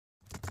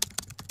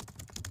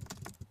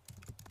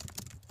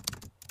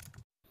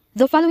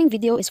The following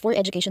video is for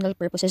educational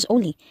purposes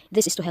only.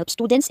 This is to help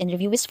students and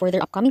reviewees for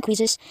their upcoming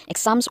quizzes,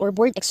 exams, or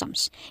board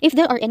exams. If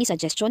there are any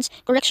suggestions,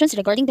 corrections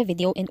regarding the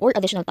video and/or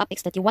additional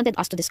topics that you wanted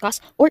us to discuss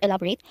or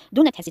elaborate,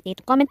 do not hesitate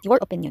to comment your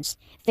opinions.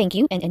 Thank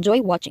you and enjoy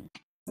watching.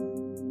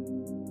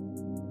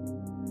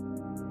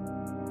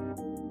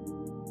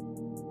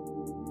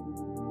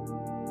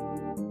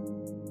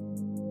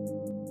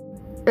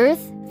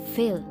 Earth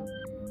fill.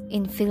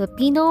 In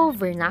Filipino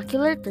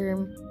vernacular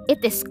term,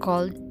 it is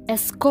called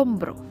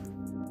Escombro.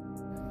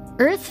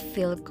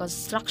 Earth-fill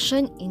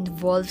construction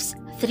involves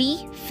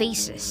three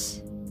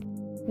phases.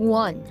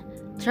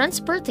 1.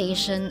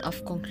 Transportation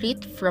of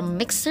concrete from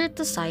mixer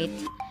to site.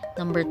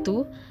 Number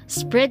 2.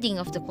 Spreading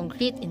of the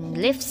concrete in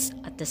lifts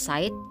at the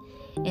site.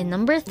 And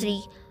number 3.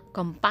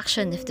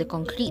 Compaction of the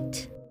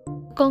concrete.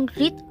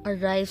 Concrete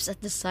arrives at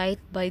the site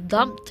by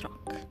dump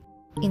truck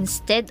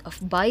instead of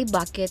by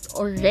bucket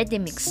or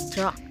ready-mix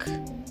truck.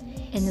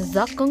 And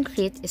the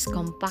concrete is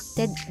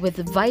compacted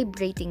with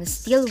vibrating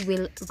steel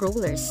wheel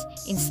rollers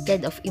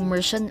instead of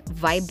immersion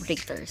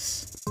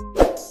vibrators.